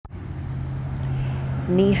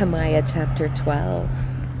Nehemiah chapter 12.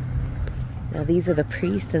 Now these are the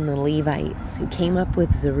priests and the Levites who came up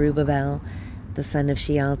with Zerubbabel, the son of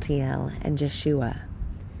Shealtiel, and Jeshua,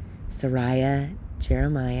 Sariah,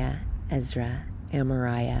 Jeremiah, Ezra,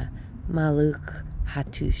 Amariah, Maluk,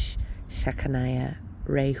 Hattush, Shechaniah,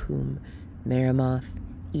 Rehum, Meremoth,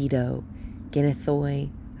 Edo, Ginnethoi,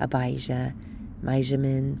 Abijah,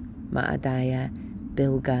 Mijamin, Maadiah,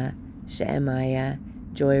 Bilgah, Shemaiah,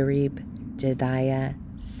 Joirib, Jediah,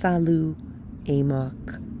 Salu,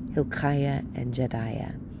 Amok, Hilkiah, and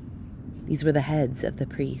Jediah. These were the heads of the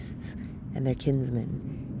priests and their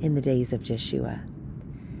kinsmen in the days of Jeshua.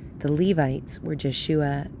 The Levites were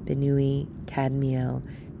Jeshua, Binui, Kadmiel,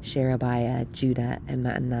 Sherebiah, Judah, and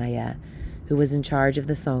Mattaniah, who was in charge of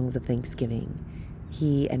the songs of thanksgiving,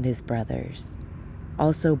 he and his brothers.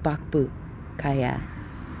 Also Bakbukiah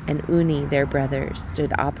and Uni, their brothers,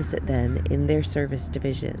 stood opposite them in their service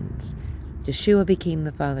divisions. Jeshua became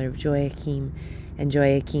the father of Joachim, and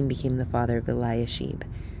Joachim became the father of Eliashib,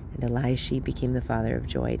 and Eliashib became the father of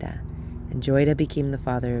Joiada, and Joiada became the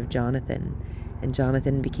father of Jonathan, and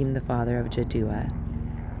Jonathan became the father of Jaddua.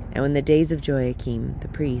 Now in the days of Joachim, the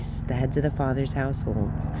priests, the heads of the fathers'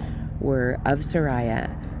 households, were of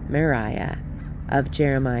Sariah, Meriah, of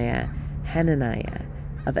Jeremiah, Hananiah,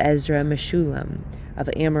 of Ezra, Meshullam, of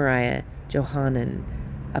Amariah, Johanan,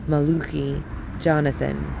 of Maluchi,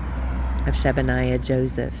 Jonathan, of Shebaniah,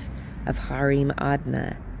 Joseph, of Harim,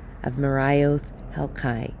 Adnah, of Merioth,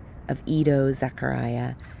 Helkai, of Edo,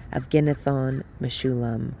 Zechariah, of Ginnethon,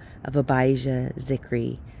 Meshullam, of Abijah,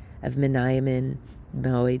 Zikri, of Meniamin,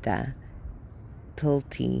 Moedah,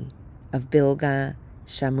 Pilti, of Bilgah,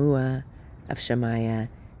 Shammua, of Shemaiah,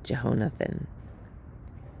 Jehonathan,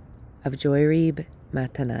 of Joirib,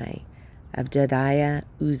 Mattanai, of Jediah,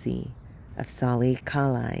 Uzi, of Sali,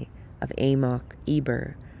 Kalai, of Amok,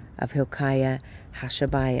 Eber, of Hilkiah,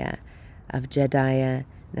 Hashabiah, of Jediah,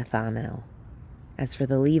 Nethanel. As for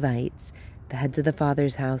the Levites, the heads of the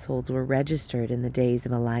fathers' households were registered in the days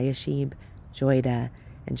of Eliashib, Joiada,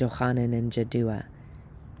 and Johanan and Jaddua.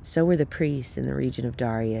 So were the priests in the region of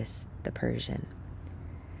Darius the Persian.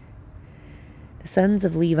 The sons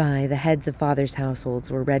of Levi, the heads of fathers'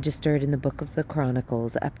 households, were registered in the book of the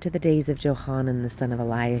Chronicles up to the days of Johanan the son of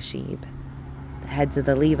Eliashib. The heads of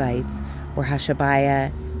the Levites were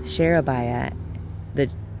Hashabiah, Sherebiah,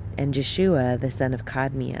 and Jeshua the son of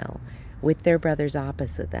Kadmiel, with their brothers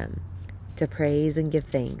opposite them, to praise and give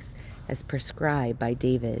thanks as prescribed by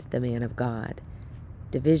David the man of God,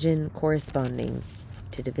 division corresponding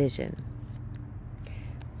to division.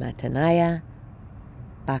 Mattaniah,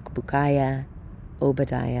 Bakbukiah,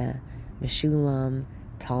 Obadiah, Meshullam,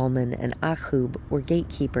 Talman, and Achub were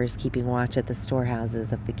gatekeepers keeping watch at the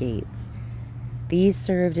storehouses of the gates. These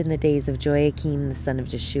served in the days of Joachim the son of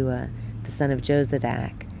Jeshua, the son of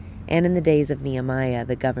Jozadak, and in the days of Nehemiah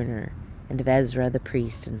the governor, and of Ezra the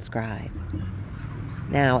priest and scribe.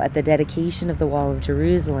 Now, at the dedication of the wall of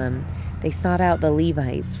Jerusalem, they sought out the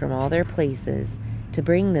Levites from all their places to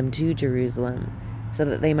bring them to Jerusalem, so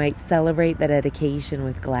that they might celebrate the dedication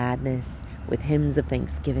with gladness, with hymns of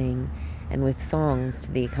thanksgiving, and with songs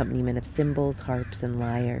to the accompaniment of cymbals, harps, and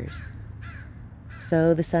lyres.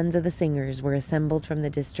 So the sons of the singers were assembled from the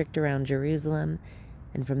district around Jerusalem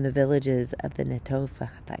and from the villages of the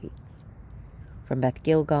Netophathites, from Beth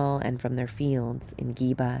Gilgal and from their fields in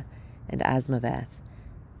Geba and Asmaveth,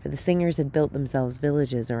 for the singers had built themselves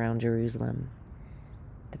villages around Jerusalem.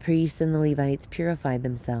 The priests and the Levites purified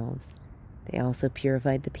themselves. They also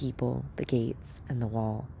purified the people, the gates, and the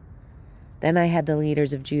wall. Then I had the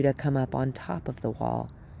leaders of Judah come up on top of the wall,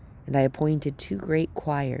 and I appointed 2 great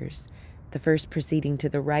choirs, the first proceeding to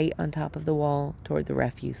the right on top of the wall toward the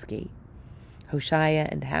refuse gate. Hoshea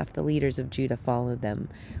and half the leaders of Judah followed them,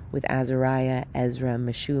 with Azariah, Ezra,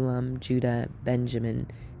 Meshullam, Judah, Benjamin,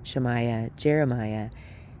 Shemaiah, Jeremiah,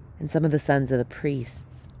 and some of the sons of the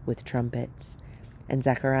priests with trumpets, and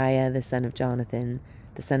Zechariah the son of Jonathan,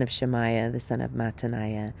 the son of Shemaiah, the son of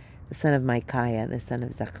Mattaniah, the son of Micaiah, the son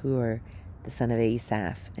of Zakur, the son of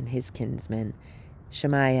Asaph, and his kinsmen,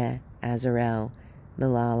 Shemaiah, Azarel,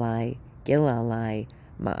 Milalai, Gilalai,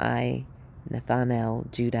 Maai,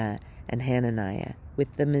 Nethanel, Judah, and Hananiah,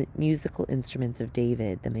 with the musical instruments of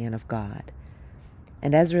David, the man of God.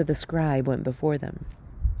 And Ezra the scribe went before them.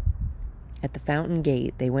 At the fountain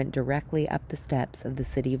gate they went directly up the steps of the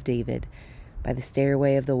city of David, by the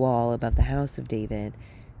stairway of the wall above the house of David,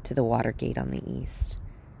 to the water gate on the east.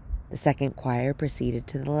 The second choir proceeded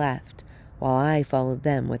to the left, while I followed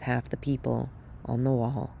them with half the people on the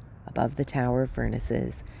wall, above the tower of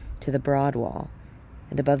furnaces, to the broad wall,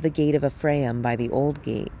 and above the gate of Ephraim by the old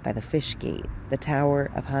gate, by the fish gate, the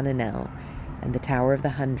tower of Hananel, and the Tower of the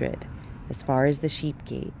 100, as far as the sheep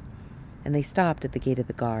gate, and they stopped at the gate of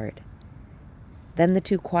the guard. Then the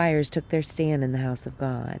 2 choirs took their stand in the house of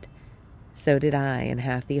God. So did I, and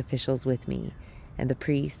half the officials with me, and the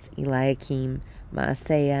priests Eliakim,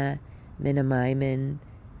 Maaseiah, Miniamin,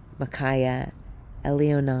 Micaiah,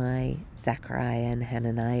 Elionai, Zechariah, and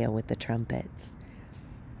Hananiah with the trumpets,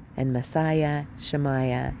 and Messiah,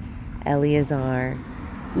 Shemaiah, Eleazar,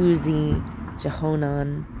 Uzi,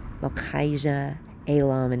 Jehonan, Malchijah,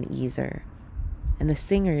 Elam, and Ezer. And the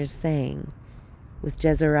singers sang, with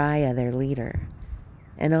Jezariah their leader.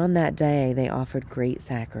 And on that day they offered great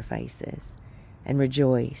sacrifices, and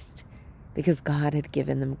rejoiced, because God had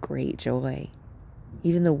given them great joy.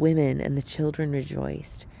 Even the women and the children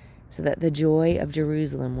rejoiced, so that the joy of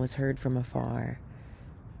Jerusalem was heard from afar.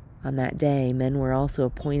 On that day men were also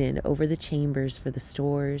appointed over the chambers for the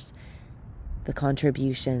stores, the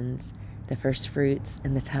contributions, the first fruits,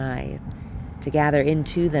 and the tithe, to gather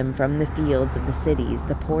into them from the fields of the cities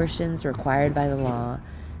the portions required by the law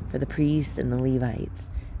for the priests and the Levites.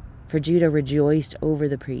 For Judah rejoiced over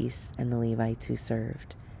the priests and the Levites who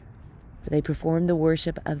served, for they performed the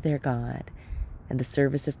worship of their God and the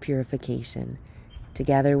service of purification,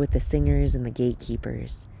 together with the singers and the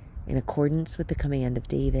gatekeepers, in accordance with the command of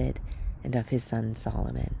David and of his son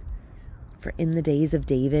Solomon. For in the days of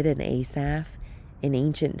David and Asaph, in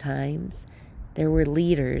ancient times, there were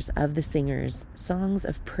leaders of the singers, songs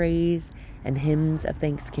of praise and hymns of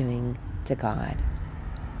thanksgiving to God.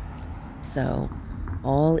 So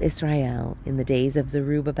all Israel, in the days of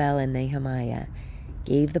Zerubbabel and Nehemiah,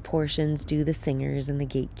 gave the portions due the singers and the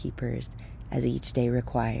gatekeepers as each day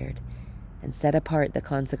required, and set apart the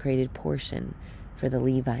consecrated portion for the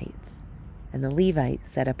Levites, and the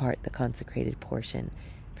Levites set apart the consecrated portion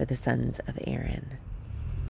for the sons of Aaron.